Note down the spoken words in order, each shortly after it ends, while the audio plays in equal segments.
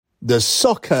The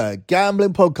Soccer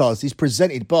Gambling Podcast is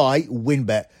presented by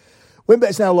WynnBET. WynnBET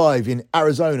is now live in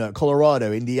Arizona,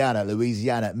 Colorado, Indiana,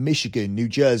 Louisiana, Michigan, New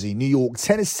Jersey, New York,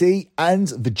 Tennessee, and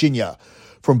Virginia.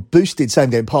 From boosted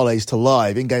same-game parlays to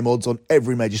live in-game odds on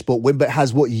every major sport, WynnBET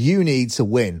has what you need to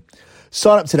win.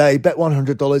 Sign up today, bet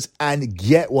 $100 and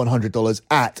get $100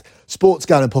 at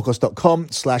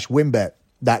sportsgamblingpodcast.com/WynnBET.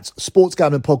 That's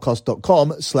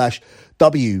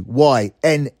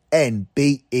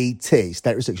sportsgamblingpodcast.com/WYNNBET.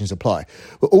 State restrictions apply.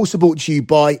 We're also brought to you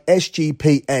by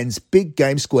SGPN's Big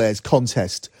Game Squares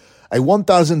contest, a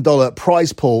 $1,000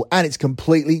 prize pool, and it's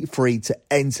completely free to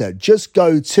enter. Just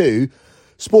go to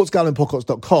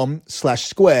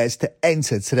sportsgamblingpodcast.com/squares to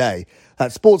enter today.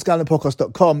 That's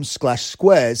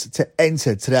sportsgamblingpodcast.com/squares to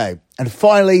enter today. And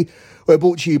finally, we're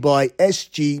brought to you by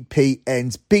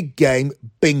SGPN's Big Game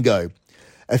Bingo,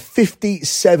 a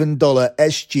 $57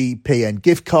 SGPN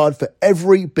gift card for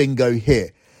every bingo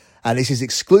hit. And this is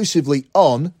exclusively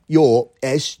on your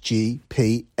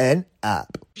SGPN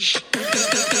app.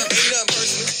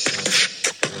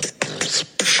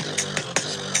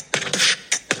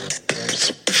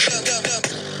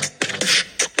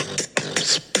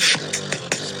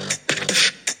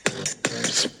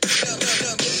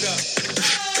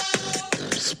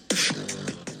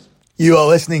 You are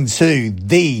listening to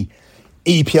the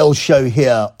EPL show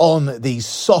here on the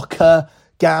Soccer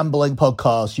Gambling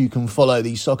Podcast. You can follow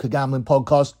the Soccer Gambling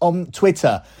Podcast on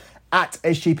Twitter at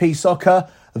SGP Soccer.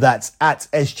 That's at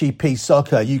SGP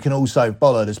Soccer. You can also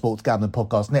follow the Sports Gambling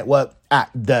Podcast Network at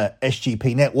the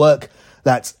SGP Network.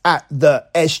 That's at the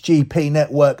SGP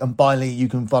Network. And finally, you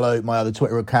can follow my other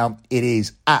Twitter account. It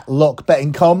is at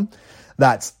LockBettingCom.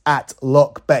 That's at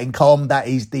LockBettingCom. That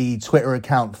is the Twitter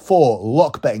account for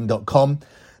LockBetting.com,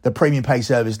 the premium pay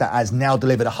service that has now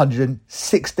delivered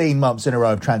 116 months in a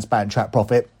row of transparent track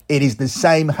profit. It is the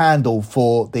same handle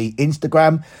for the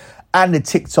Instagram and the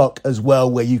TikTok as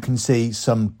well, where you can see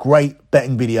some great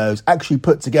betting videos actually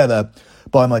put together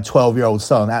by my 12-year-old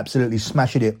son. Absolutely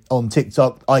smashing it on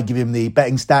TikTok. I give him the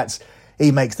betting stats.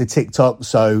 He makes the TikTok,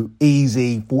 so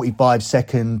easy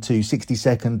 45-second to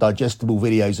 60-second digestible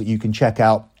videos that you can check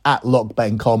out at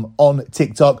LockBettingCom on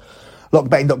TikTok.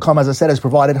 LockBetting.com, as I said, has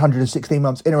provided 116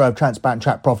 months in a row of transparent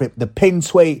track profit. The pinned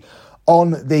tweet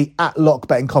on the at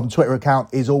LockBettingCom Twitter account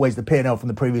is always the P&L from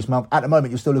the previous month. At the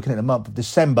moment, you're still looking at the month of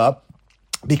December,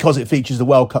 because it features the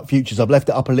World Cup futures. I've left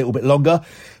it up a little bit longer,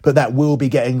 but that will be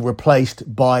getting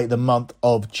replaced by the month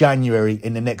of January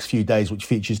in the next few days, which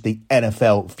features the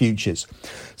NFL futures.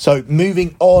 So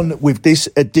moving on with this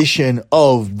edition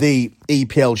of the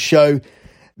EPL show,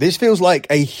 this feels like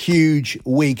a huge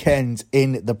weekend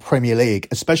in the Premier League,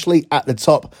 especially at the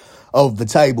top of the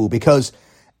table, because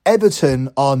Everton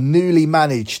are newly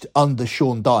managed under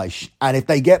Sean Dyche. And if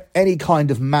they get any kind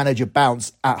of manager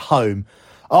bounce at home,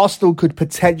 Arsenal could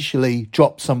potentially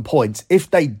drop some points.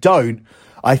 If they don't,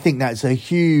 I think that's a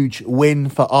huge win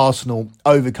for Arsenal,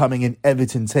 overcoming an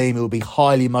Everton team who will be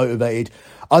highly motivated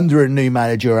under a new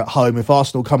manager at home. If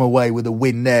Arsenal come away with a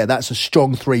win there, that's a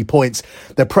strong 3 points.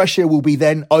 The pressure will be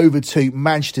then over to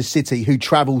Manchester City, who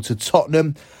travel to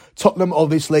Tottenham. Tottenham,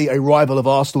 obviously a rival of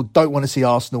Arsenal, don't want to see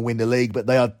Arsenal win the league, but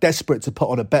they are desperate to put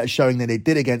on a better showing than they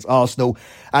did against Arsenal,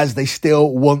 as they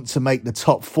still want to make the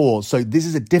top four. So this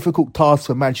is a difficult task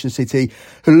for Manchester City,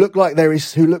 who look like they're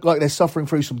suffering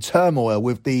through some turmoil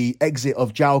with the exit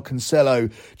of João Cancelo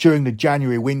during the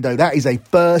January window. That is a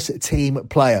first-team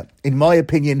player. In my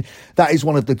opinion, that is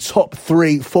one of the top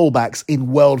 3 fullbacks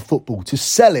in world football. To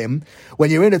sell him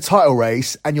when you're in a title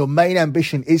race and your main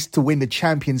ambition is to win the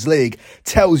Champions League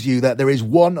tells you that there is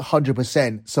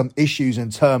 100% some issues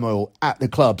and turmoil at the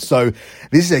club. So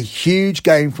this is a huge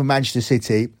game for Manchester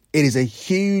City. It is a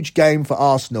huge game for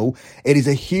Arsenal. It is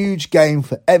a huge game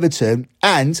for Everton.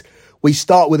 And we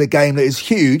start with a game that is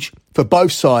huge for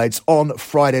both sides on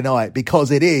Friday night,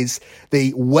 because it is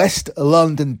the West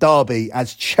London derby,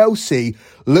 as Chelsea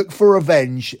look for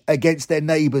revenge against their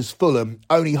neighbours Fulham.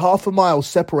 Only half a mile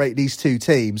separate these two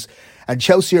teams, and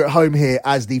Chelsea are at home here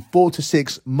as the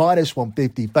 4-6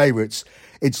 -150 favourites.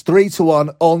 It's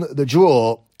 3-1 on the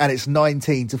draw, and it's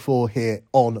 19-4 here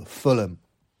on Fulham.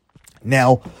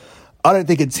 Now, I don't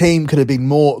think a team could have been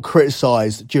more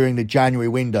criticised during the January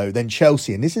window than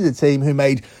Chelsea. And this is a team who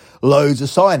made loads of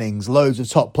signings, loads of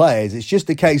top players. It's just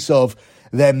a case of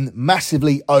them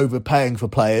massively overpaying for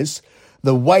players,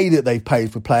 the way that they've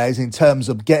paid for players in terms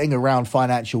of getting around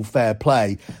financial fair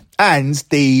play, and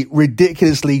the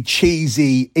ridiculously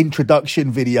cheesy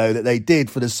introduction video that they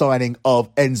did for the signing of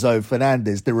Enzo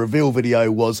Fernandez. The reveal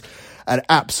video was an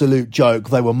absolute joke.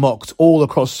 They were mocked all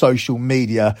across social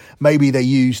media. Maybe they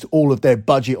used all of their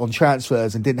budget on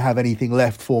transfers and didn't have anything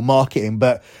left for marketing,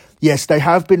 but Yes, they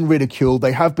have been ridiculed,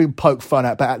 they have been poked fun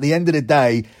at, but at the end of the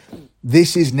day,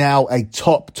 this is now a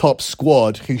top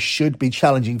squad who should be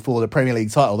challenging for the Premier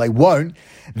League title. They won't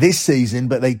this season,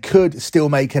 but they could still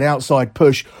make an outside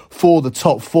push for the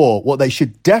top four. What they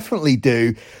should definitely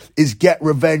do is get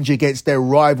revenge against their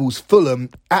rivals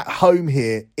Fulham at home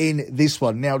here in this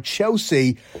one. Now,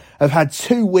 Chelsea have had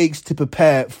 2 weeks to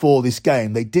prepare for this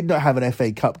game. They did not have an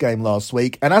FA Cup game last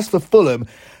week. And as for Fulham,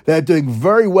 they're doing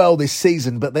very well this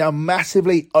season, but they are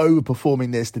massively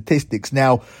overperforming their statistics.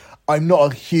 Now, I'm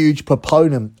not a huge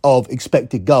proponent of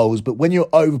expected goals, but when you're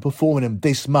overperforming them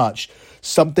this much,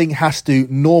 something has to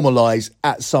normalise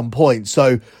at some point.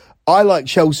 So I like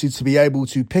Chelsea to be able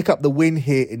to pick up the win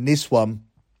here in this one.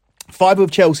 5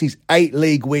 of Chelsea's 8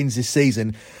 league wins this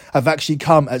season have actually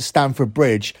come at Stamford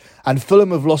Bridge, and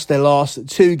Fulham have lost their last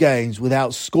 2 games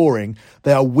without scoring.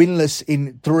 They are winless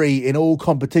in 3 in all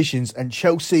competitions, and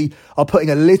Chelsea are putting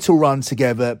a little run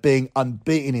together, being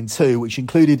unbeaten in 2, which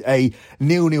included a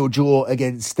 0-0 draw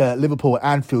against Liverpool at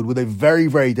Anfield with a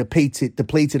very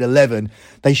depleted 11.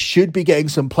 They should be getting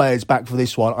some players back for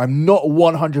this one. I'm not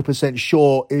 100%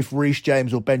 sure if Reece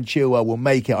James or Ben Chilwell will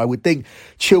make it. I would think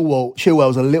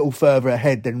Chilwell's a little further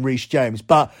ahead than Reece James,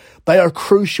 but they are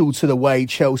crucial to the way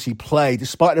Chelsea play.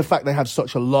 Despite the fact they have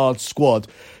such a large squad,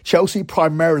 Chelsea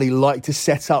primarily like to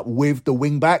set up with the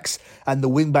wing-backs, and the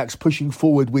wing-backs pushing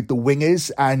forward with the wingers,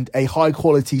 and a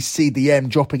high-quality CDM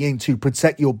dropping in to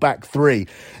protect your back three.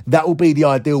 That will be the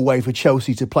ideal way for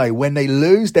Chelsea to play. When they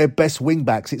lose their best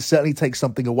wing-backs, it certainly takes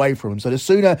something away from them. So the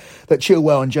sooner that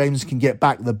Chilwell and James can get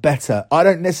back, the better. I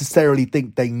don't necessarily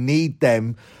think they need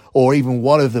them or even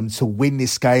one of them to win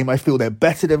this game. I feel they're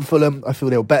better than Fulham. I feel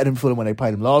they were better than Fulham when they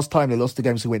played them last time. They lost the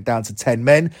game, so went down to 10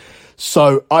 men.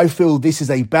 So I feel this is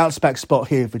a bounce-back spot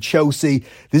here for Chelsea.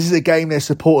 This is a game their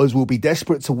supporters will be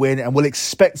desperate to win and will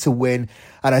expect to win.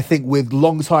 And I think with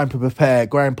long time to prepare,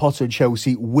 Graham Potter and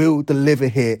Chelsea will deliver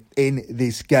here in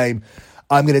this game.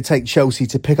 I'm going to take Chelsea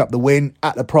to pick up the win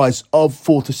at the price of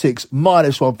 4-6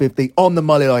 minus 150 on the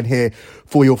money line here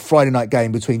for your Friday night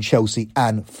game between Chelsea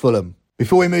and Fulham.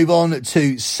 Before we move on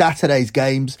to Saturday's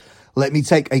games, let me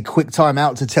take a quick time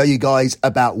out to tell you guys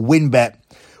about WynnBET.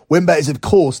 WynnBET is, of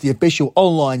course, the official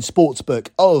online sportsbook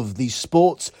of the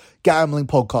Sports Gambling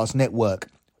Podcast Network.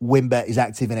 WynnBET is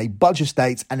active in a bunch of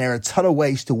states, and there are a ton of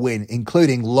ways to win,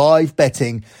 including live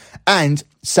betting and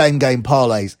same-game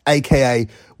parlays, aka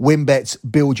WynnBET's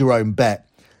Build Your Own Bet.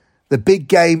 The big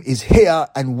game is here,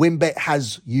 and WynnBET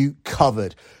has you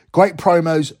covered. Great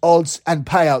promos, odds, and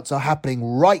payouts are happening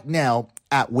right now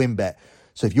at WynnBET.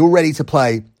 So if you're ready to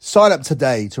play, sign up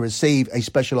today to receive a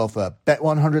special offer. Bet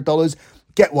 $100,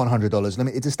 get $100,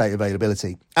 limited to state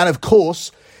availability. And of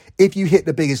course, if you hit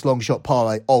the biggest long shot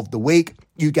parlay of the week,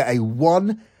 you get a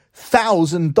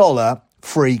 $1,000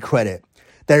 free credit.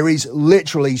 There is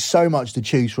literally so much to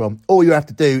choose from. All you have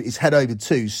to do is head over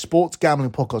to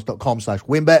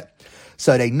sportsgamblingpodcast.com/WynnBET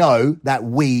so they know that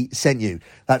we sent you.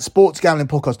 That's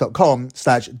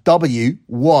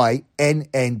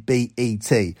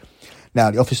sportsgamblingpodcast.com/WYNNBET. Now,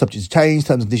 the offer subject to change,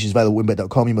 terms and conditions available at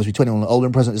WynnBET.com. You must be 21 or older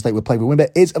and present in the state where play with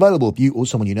WynnBET is available. If you or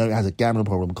someone you know has a gambling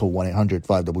problem, call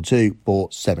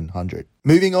 1-800-522-4700.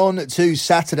 Moving on to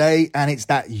Saturday, and it's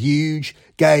that huge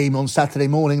game on Saturday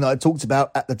morning that I talked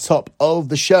about at the top of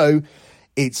the show.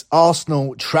 It's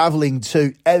Arsenal travelling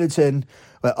to Everton,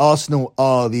 where Arsenal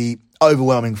are the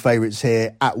overwhelming favourites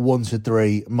here at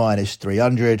 1-3 minus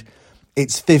 300.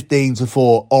 It's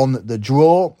 15-4 on the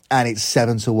draw, and it's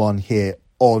 7-1 here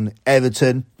on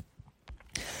Everton.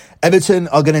 Everton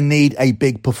are going to need a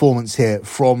big performance here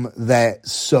from their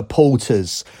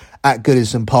supporters at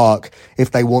Goodison Park if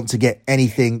they want to get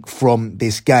anything from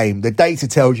this game. The data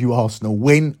tells you Arsenal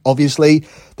win, obviously.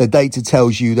 The data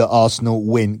tells you that Arsenal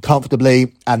win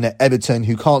comfortably, and that Everton,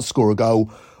 who can't score a goal,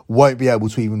 won't be able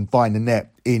to even find the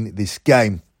net in this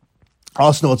game.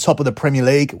 Arsenal are top of the Premier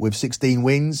League with 16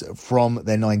 wins from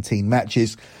their 19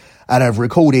 matches and have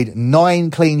recorded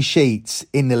 9 clean sheets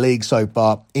in the league so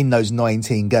far in those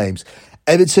 19 games.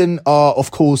 Everton are,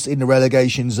 of course, in the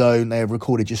relegation zone. They have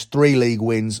recorded just 3 league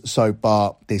wins so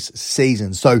far this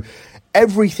season. So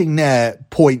everything there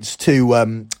points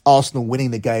to Arsenal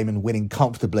winning the game and winning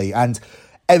comfortably. And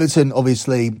Everton,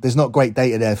 obviously, there's not great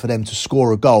data there for them to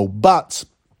score a goal. But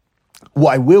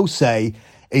what I will say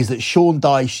is that Sean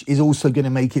Dyche is also going to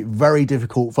make it very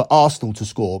difficult for Arsenal to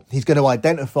score. He's going to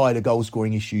identify the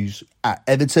goal-scoring issues at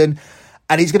Everton,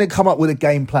 and he's going to come up with a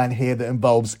game plan here that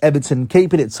involves Everton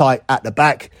keeping it tight at the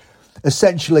back,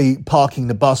 essentially parking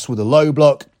the bus with a low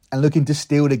block and looking to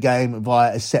steal the game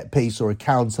via a set piece or a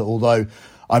counter, although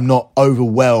I'm not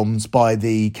overwhelmed by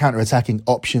the counter-attacking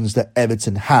options that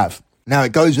Everton have. Now,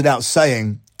 it goes without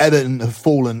saying, Everton have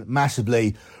fallen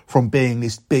massively from being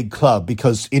this big club,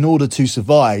 because in order to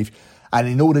survive and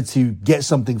in order to get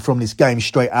something from this game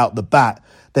straight out the bat,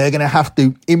 they're going to have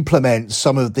to implement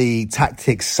some of the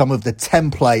tactics, some of the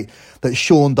template that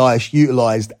Sean Dyche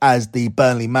utilised as the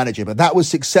Burnley manager. But that was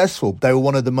successful. They were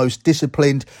one of the most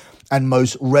disciplined and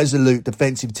most resolute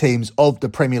defensive teams of the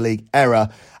Premier League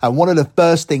era. And one of the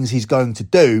first things he's going to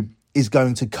do is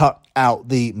going to cut out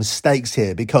the mistakes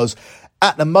here, because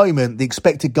at the moment, the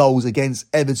expected goals against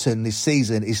Everton this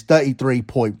season is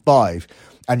 33.5,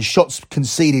 and shots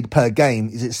conceded per game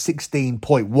is at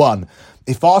 16.1.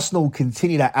 If Arsenal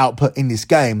continue that output in this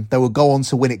game, they will go on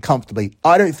to win it comfortably.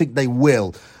 I don't think they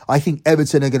will. I think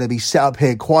Everton are going to be set up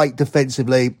here quite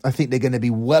defensively. I think they're going to be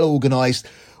well organised.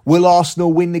 Will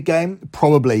Arsenal win the game?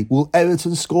 Probably. Will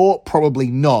Everton score? Probably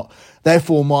not.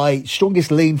 Therefore, my strongest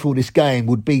lean for this game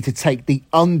would be to take the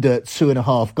under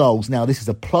 2.5 goals. Now, this is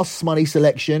a plus money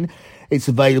selection. It's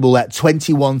available at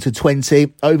 21 to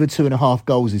 20. Over 2.5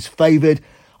 goals is favoured.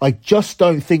 I just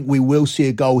don't think we will see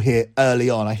a goal here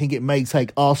early on. I think it may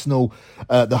take Arsenal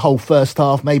the whole first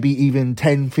half, maybe even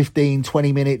 10, 15,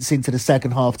 20 minutes into the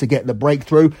second half to get the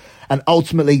breakthrough. And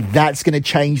ultimately, that's going to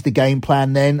change the game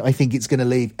plan then. I think it's going to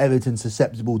leave Everton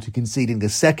susceptible to conceding the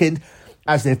second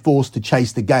as they're forced to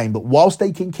chase the game. But whilst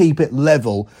they can keep it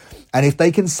level, and if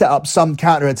they can set up some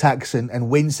counter-attacks and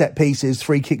win set pieces,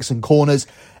 free kicks and corners,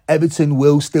 Everton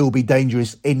will still be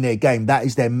dangerous in their game. That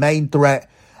is their main threat.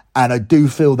 And I do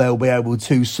feel they'll be able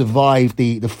to survive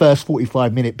the first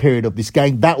 45-minute period of this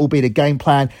game. That will be the game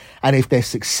plan. And if they're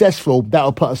successful, that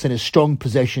will put us in a strong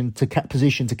position to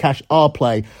cash our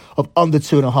play of under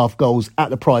 2.5 goals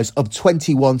at the price of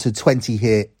 21 to 20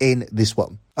 here in this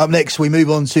one. Up next, we move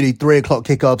on to the 3 o'clock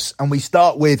kickoffs. And we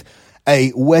start with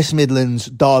a West Midlands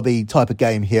derby type of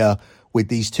game here, with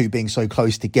these two being so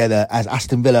close together, as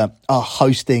Aston Villa are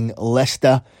hosting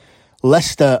Leicester.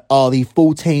 Leicester are the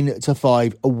 14 to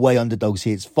 5 away underdogs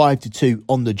here. It's 5 to 2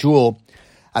 on the draw,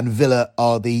 and Villa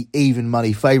are the even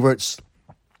money favourites.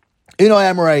 Unai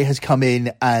Emery has come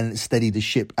in and steadied the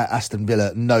ship at Aston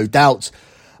Villa, no doubt.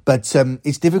 But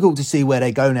it's difficult to see where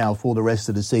they go now for the rest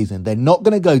of the season. They're not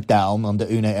going to go down under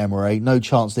Unai Emery. No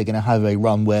chance they're going to have a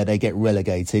run where they get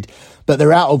relegated. But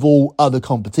they're out of all other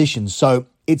competitions. So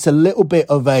it's a little bit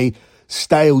of a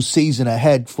stale season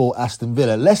ahead for Aston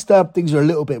Villa. Leicester, things are a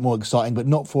little bit more exciting, but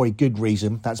not for a good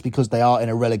reason. That's because they are in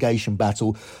a relegation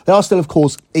battle. They are still, of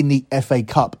course, in the FA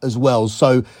Cup as well.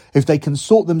 So if they can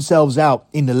sort themselves out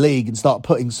in the league and start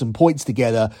putting some points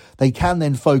together, they can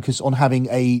then focus on having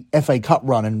a FA Cup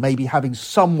run and maybe having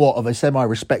somewhat of a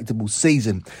semi-respectable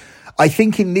season. I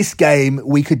think in this game,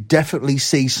 we could definitely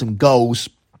see some goals.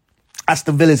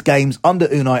 Aston Villa's games under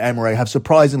Unai Emery have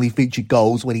surprisingly featured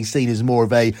goals when he's seen as more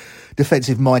of a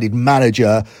defensive-minded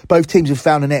manager. Both teams have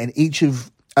found a net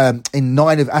in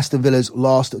 9 of Aston Villa's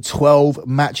last 12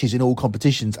 matches in all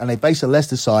competitions, and they face a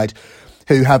Leicester side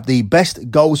who have the best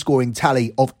goal-scoring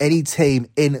tally of any team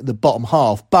in the bottom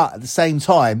half, but at the same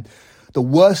time, the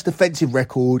worst defensive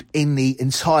record in the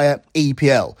entire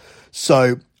EPL.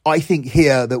 So I think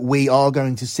here that we are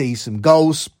going to see some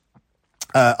goals.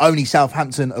 Only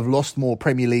Southampton have lost more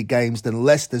Premier League games than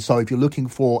Leicester. So if you're looking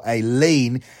for a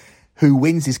lean who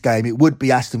wins this game, it would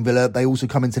be Aston Villa. They also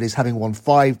come into this having won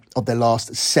 5 of their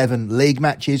last 7 league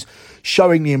matches,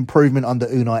 showing the improvement under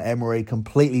Unai Emery,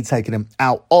 completely taking them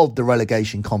out of the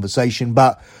relegation conversation.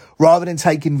 But rather than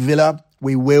taking Villa,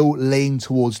 we will lean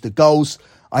towards the goals.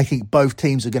 I think both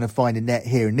teams are going to find a net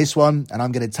here in this one, and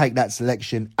I'm going to take that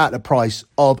selection at the price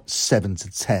of 7 to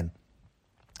 10.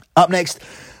 Up next,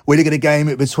 we're looking at a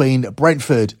game between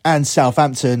Brentford and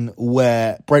Southampton,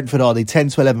 where Brentford are the 10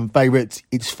 to 11 favourites.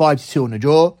 It's 5 to 2 on the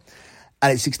draw,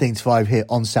 and it's 16 to 5 here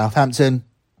on Southampton.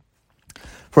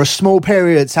 For a small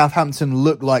period, Southampton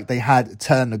looked like they had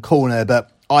turned the corner,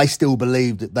 but I still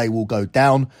believe that they will go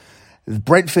down.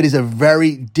 Brentford is a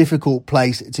very difficult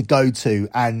place to go to,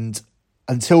 and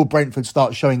until Brentford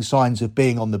start showing signs of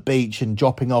being on the beach and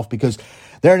dropping off, because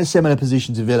they're in a similar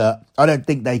position to Villa, I don't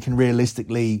think they can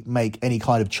realistically make any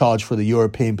kind of charge for the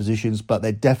European positions, but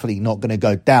they're definitely not going to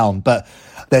go down. But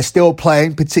they're still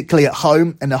playing, particularly at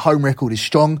home, and the home record is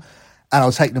strong, and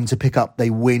I'll take them to pick up a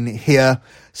win here.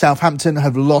 Southampton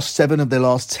have lost 7 of their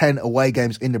last 10 away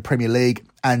games in the Premier League,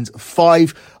 and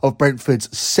 5 of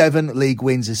Brentford's 7 league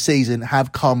wins this season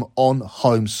have come on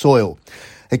home soil.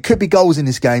 There could be goals in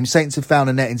this game. Saints have found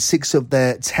a net in 6 of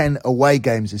their 10 away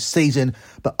games this season,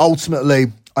 but ultimately,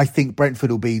 I think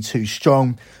Brentford will be too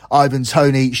strong. Ivan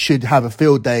Toney should have a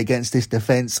field day against this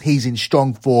defence. He's in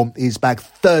strong form. He's bagged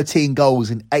 13 goals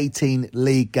in 18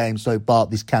 league games so far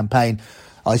this campaign.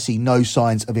 I see no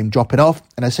signs of him dropping off,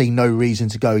 and I see no reason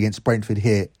to go against Brentford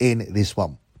here in this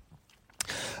one.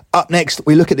 Up next,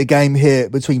 we look at the game here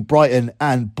between Brighton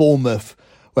and Bournemouth,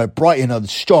 where Brighton are the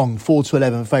strong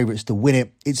 4-11 favourites to win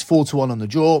it. It's 4-1 on the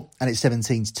draw, and it's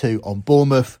 17-2 on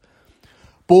Bournemouth.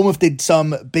 Bournemouth did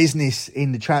some business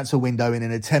in the transfer window in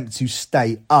an attempt to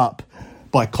stay up.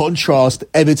 By contrast,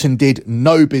 Everton did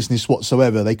no business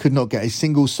whatsoever. They could not get a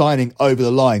single signing over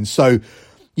the line. So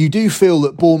you do feel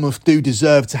that Bournemouth do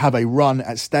deserve to have a run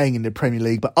at staying in the Premier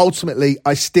League, but ultimately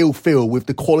I still feel with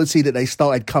the quality that they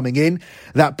started coming in,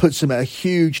 that puts them at a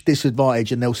huge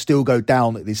disadvantage and they'll still go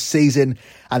down this season.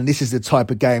 And this is the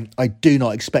type of game I do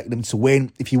not expect them to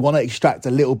win. If you want to extract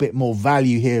a little bit more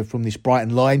value here from this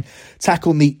Brighton line, tack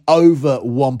on the over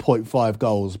 1.5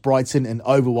 goals. Brighton and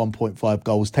over 1.5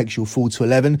 goals takes your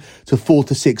 4-11 to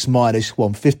 4-6 minus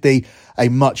 150. A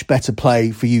much better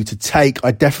play for you to take.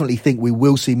 I definitely think we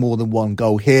will see more than one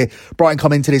goal here. Brighton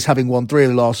come into this having won 3 of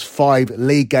the last 5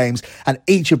 league games, and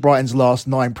each of Brighton's last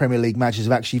 9 Premier League matches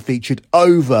have actually featured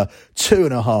over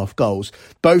 2.5 goals.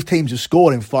 Both teams have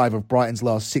scored in 5 of Brighton's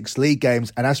last 6 league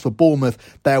games, and as for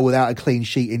Bournemouth, they are without a clean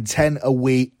sheet in 10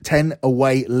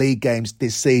 away league games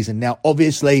this season. Now,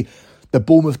 obviously, the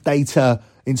Bournemouth data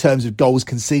in terms of goals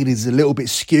conceded is a little bit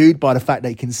skewed by the fact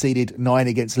they conceded 9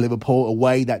 against Liverpool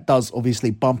away. That does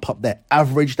obviously bump up their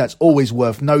average. That's always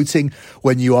worth noting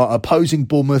when you are opposing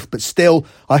Bournemouth. But still,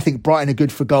 I think Brighton are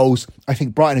good for goals. I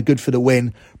think Brighton are good for the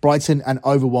win. Brighton and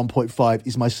over 1.5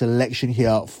 is my selection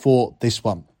here for this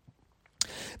one.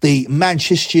 The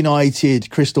Manchester United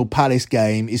Crystal Palace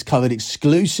game is covered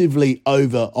exclusively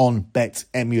over on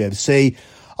BetMUFC.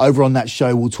 Over on that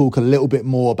show, we'll talk a little bit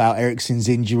more about Eriksen's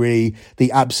injury,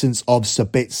 the absence of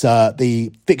Sabitzer,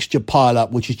 the fixture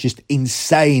pile-up, which is just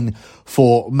insane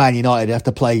for Man United. They have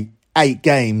to play 8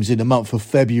 games in the month of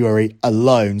February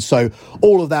alone. So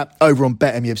all of that over on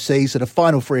BetMUFC. So the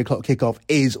final 3 o'clock kickoff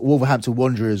is Wolverhampton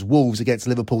Wanderers, Wolves against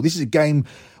Liverpool. This is a game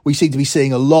we seem to be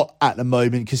seeing a lot at the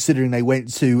moment, considering they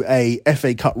went to a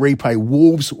FA Cup replay.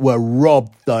 Wolves were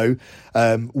robbed, though.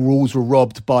 Wolves were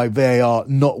robbed by VAR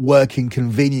not working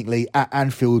conveniently at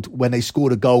Anfield when they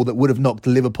scored a goal that would have knocked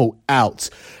Liverpool out.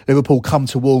 Liverpool come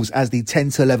to Wolves as the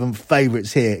 10-11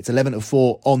 favourites here. It's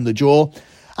 11-4 on the draw,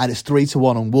 and it's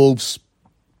 3-1 on Wolves.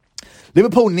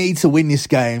 Liverpool need to win this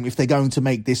game if they're going to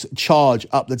make this charge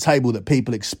up the table that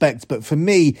people expect. But for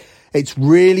me, it's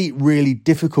really, really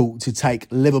difficult to take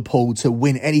Liverpool to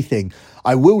win anything.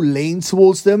 I will lean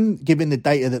towards them, given the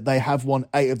data that they have won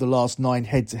 8 of the last 9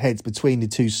 head-to-heads between the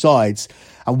two sides.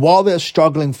 And while they're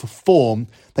struggling for form,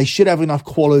 they should have enough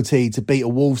quality to beat a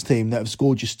Wolves team that have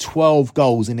scored just 12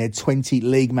 goals in their 20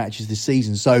 league matches this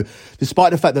season. So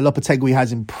despite the fact that Lopetegui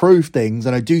has improved things,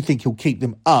 and I do think he'll keep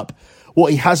them up, what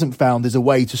he hasn't found is a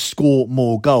way to score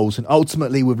more goals. And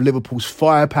ultimately, with Liverpool's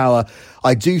firepower,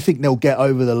 I do think they'll get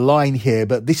over the line here.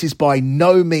 But this is by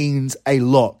no means a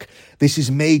lock. This is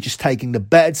me just taking the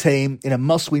better team in a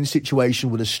must-win situation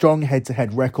with a strong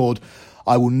head-to-head record.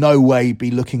 I will no way be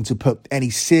looking to put any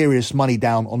serious money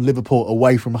down on Liverpool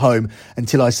away from home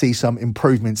until I see some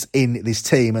improvements in this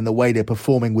team and the way they're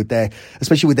performing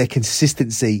especially with their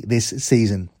consistency this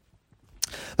season.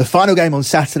 The final game on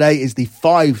Saturday is the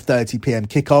 5:30pm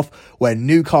kickoff, where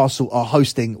Newcastle are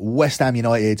hosting West Ham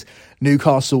United.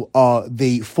 Newcastle are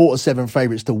the 4-7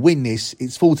 favourites to win this.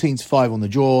 It's 14-5 on the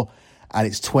draw, and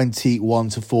it's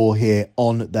 21-4 here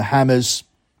on the Hammers.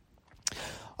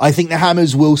 I think the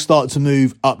Hammers will start to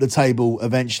move up the table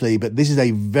eventually, but this is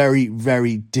a very,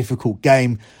 very difficult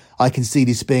game. I can see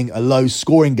this being a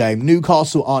low-scoring game.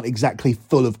 Newcastle aren't exactly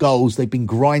full of goals. They've been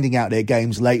grinding out their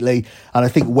games lately, and I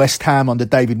think West Ham under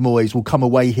David Moyes will come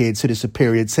away here to the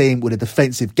superior team with a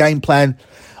defensive game plan.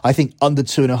 I think under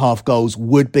 2.5 goals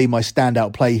would be my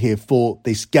standout play here for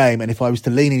this game. And if I was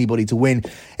to lean anybody to win,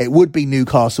 it would be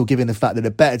Newcastle, given the fact that they're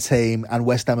a better team and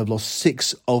West Ham have lost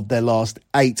 6 of their last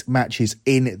 8 matches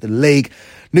in the league.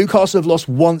 Newcastle have lost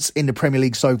once in the Premier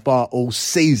League so far all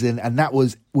season, and that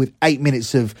was with 8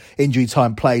 minutes of injury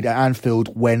time played at Anfield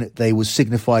when they were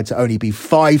signified to only be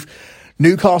 5.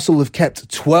 Newcastle have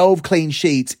kept 12 clean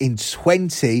sheets in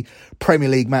 20 Premier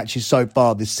League matches so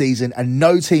far this season, and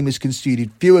no team has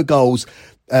conceded fewer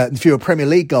Premier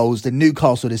League goals than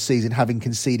Newcastle this season, having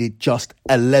conceded just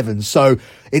 11. So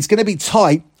it's going to be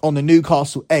tight on the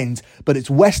Newcastle end, but it's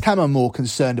West Ham I'm more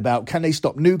concerned about. Can they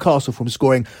stop Newcastle from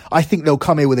scoring? I think they'll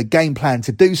come here with a game plan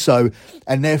to do so,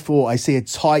 and therefore I see a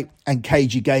tight and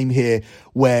cagey game here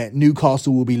where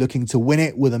Newcastle will be looking to win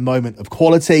it with a moment of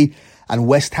quality, and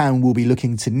West Ham will be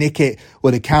looking to nick it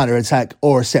with a counter-attack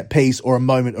or a set-piece or a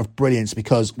moment of brilliance,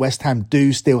 because West Ham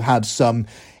do still have some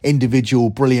individual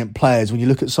brilliant players. When you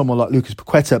look at someone like Lucas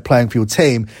Paqueta playing for your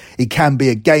team, it can be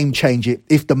a game changer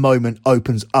if the moment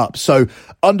opens up. So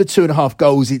under 2.5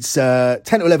 goals, it's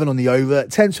 10-11 on the over,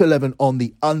 10-11 on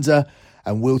the under,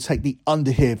 and we'll take the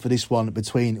under here for this one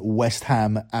between West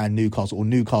Ham and Newcastle, or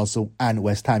Newcastle and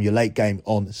West Ham, your late game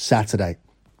on Saturday.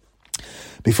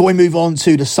 Before we move on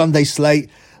to the Sunday slate,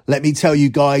 let me tell you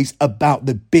guys about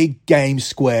the Big Game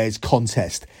Squares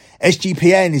contest.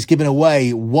 SGPN is giving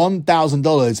away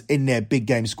 $1,000 in their Big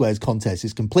Game Squares contest.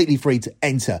 It's completely free to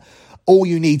enter. All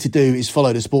you need to do is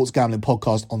follow the Sports Gambling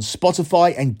Podcast on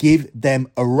Spotify and give them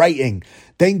a rating.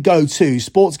 Then go to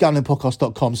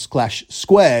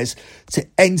sportsgamblingpodcast.com/squares to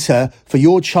enter for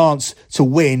your chance to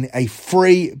win a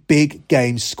free Big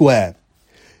Game Square.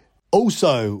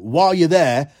 Also, while you're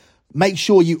there, make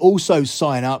sure you also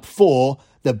sign up for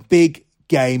the Big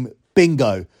Game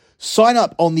Bingo. Sign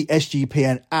up on the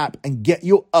SGPN app and get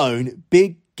your own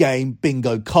Big Game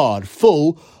Bingo card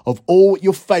full of all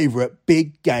your favourite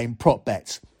big game prop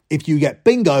bets. If you get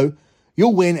bingo,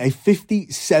 you'll win a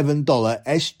 $57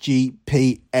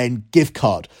 SGPN gift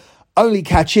card. Only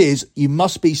catch is you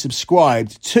must be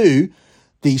subscribed to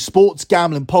the Sports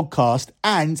Gambling Podcast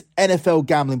and NFL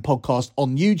Gambling Podcast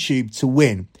on YouTube to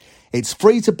win. It's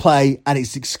free to play and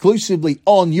it's exclusively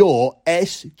on your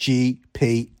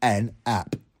SGPN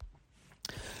app.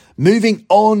 Moving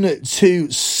on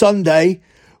to Sunday,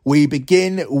 we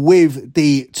begin with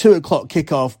the 2:00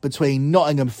 kickoff between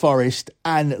Nottingham Forest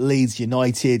and Leeds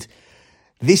United.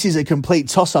 This is a complete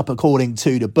toss-up according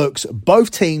to the books. Both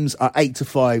teams are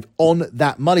 8-5 on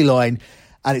that money line,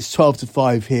 and it's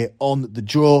 12-5 here on the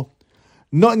draw.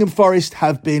 Nottingham Forest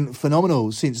have been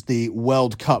phenomenal since the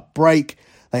World Cup break.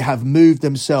 They have moved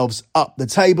themselves up the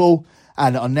table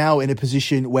and are now in a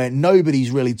position where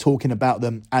nobody's really talking about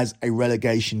them as a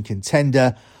relegation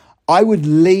contender. I would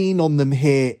lean on them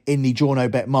here in the draw no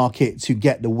bet market to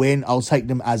get the win. I'll take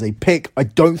them as a pick. I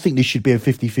don't think this should be a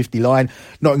 50-50 line.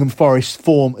 Nottingham Forest's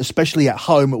form, especially at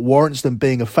home, warrants them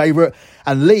being a favourite.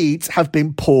 And Leeds have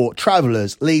been poor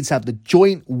travellers. Leeds have the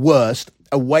joint worst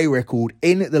away record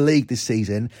in the league this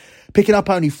season, picking up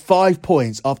only 5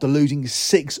 points after losing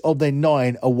 6 of their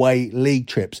 9 away league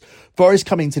trips. Forest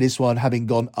coming to this one having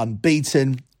gone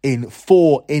unbeaten in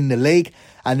 4 in the league,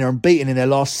 and they're unbeaten in their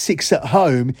last 6 at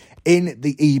home in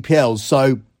the EPL.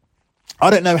 So I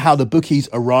don't know how the bookies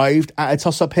arrived at a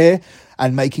toss-up here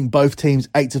and making both teams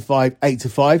 8-5,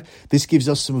 8-5. This gives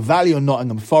us some value on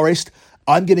Nottingham Forest.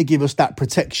 I'm going to give us that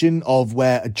protection of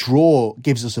where a draw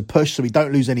gives us a push so we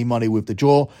don't lose any money with the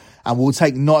draw. And we'll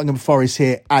take Nottingham Forest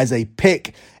here as a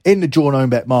pick in the draw no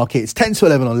bet market. It's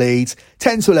 10-11 on Leeds,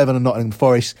 10-11 on Nottingham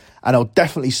Forest. And I'll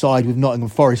definitely side with Nottingham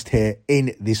Forest here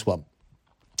in this one.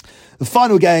 The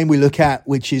final game we look at,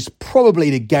 which is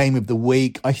probably the game of the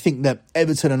week. I think that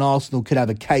Everton and Arsenal could have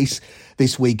a case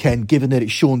this weekend, given that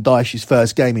it's Sean Dyche's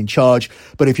first game in charge.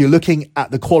 But if you're looking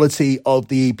at the quality of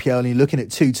the EPL and you're looking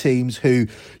at two teams who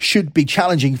should be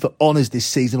challenging for honours this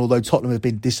season, although Tottenham have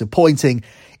been disappointing,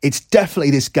 it's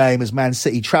definitely this game as Man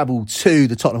City travel to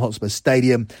the Tottenham Hotspur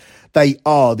Stadium. They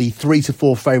are the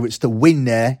 3-4 favourites to win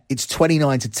there. It's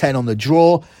 29-10 on the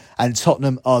draw, and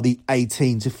Tottenham are the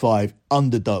 18-5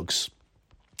 underdogs.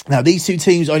 Now, these two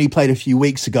teams only played a few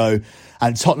weeks ago,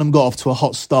 and Tottenham got off to a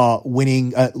hot start,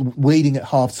 leading at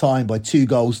half-time by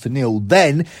 2-0.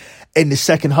 Then, in the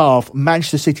second half,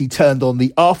 Manchester City turned on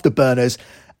the afterburners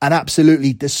and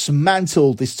absolutely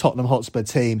dismantled this Tottenham Hotspur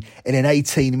team in an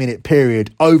 18-minute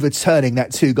period, overturning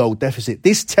that 2-goal deficit.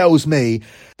 This tells me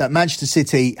that Manchester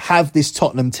City have this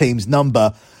Tottenham team's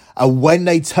number, and when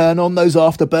they turn on those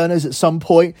afterburners at some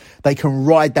point, they can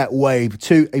ride that wave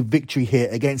to a victory here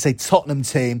against a Tottenham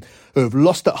team who have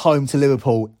lost at home to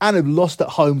Liverpool and have lost at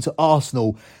home to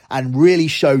Arsenal and really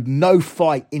showed no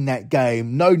fight in that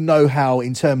game, no know-how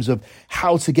in terms of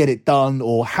how to get it done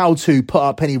or how to put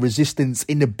up any resistance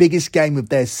in the biggest game of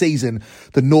their season,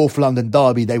 the North London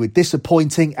derby. They were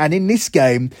disappointing, and in this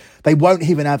game, they won't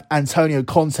even have Antonio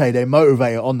Conte, their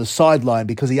motivator, on the sideline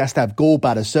because he has to have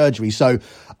gallbladder surgery. So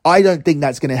I don't think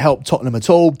that's going to help Tottenham at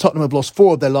all. Tottenham have lost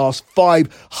 4 of their last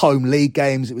 5 home league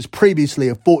games. It was previously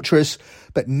a fortress,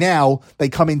 but now they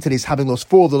come into this having lost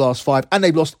 4 of the last 5, and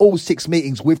they've lost all 6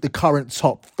 meetings with the current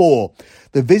top 4.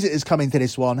 The visitors come into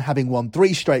this one having won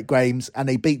 3 straight games, and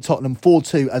they beat Tottenham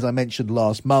 4-2, as I mentioned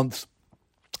last month.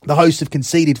 The hosts have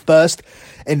conceded first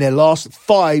in their last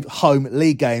 5 home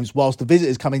league games, whilst the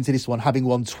visitors come into this one having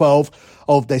won 12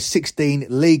 of their 16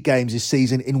 league games this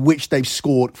season in which they've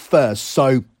scored first.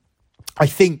 So I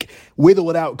think with or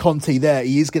without Conte there,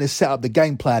 he is going to set up the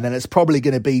game plan, and it's probably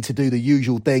going to be to do the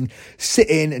usual thing, sit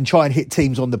in and try and hit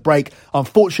teams on the break.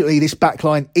 Unfortunately, this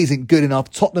backline isn't good enough.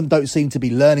 Tottenham don't seem to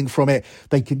be learning from it.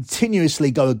 They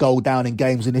continuously go a goal down in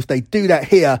games, and if they do that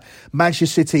here,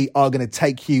 Manchester City are going to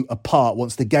take you apart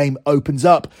once the game opens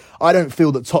up. I don't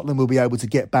feel that Tottenham will be able to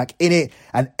get back in it,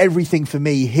 and everything for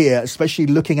me here, especially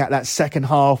looking at that second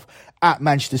half at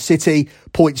Manchester City,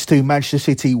 points to Manchester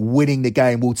City winning the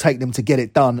game. Will take them to get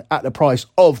it done at the price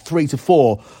of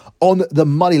 3-4 on the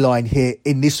money line here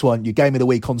in this one, your game of the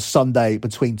week on Sunday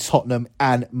between Tottenham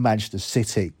and Manchester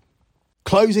City.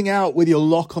 Closing out with your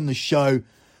lock on the show,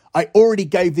 I already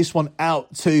gave this one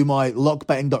out to my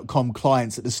lockbetting.com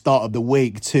clients at the start of the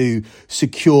week to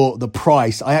secure the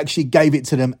price. I actually gave it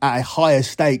to them at a higher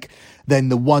stake than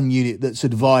the one unit that's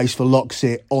advised for locks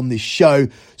here on this show.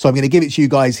 So I'm going to give it to you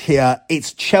guys here.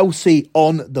 It's Chelsea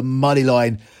on the money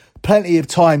line. Plenty of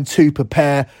time to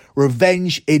prepare.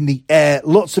 Revenge in the air.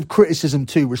 Lots of criticism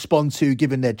to respond to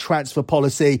given their transfer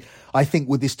policy. I think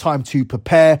with this time to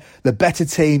prepare, the better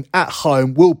team at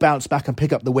home will bounce back and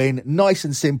pick up the win. Nice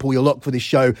and simple. Your lock for this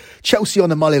show. Chelsea on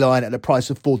the money line at the price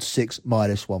of 4-6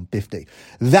 minus 150.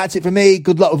 That's it for me.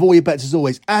 Good luck with all your bets as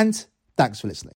always. And thanks for listening.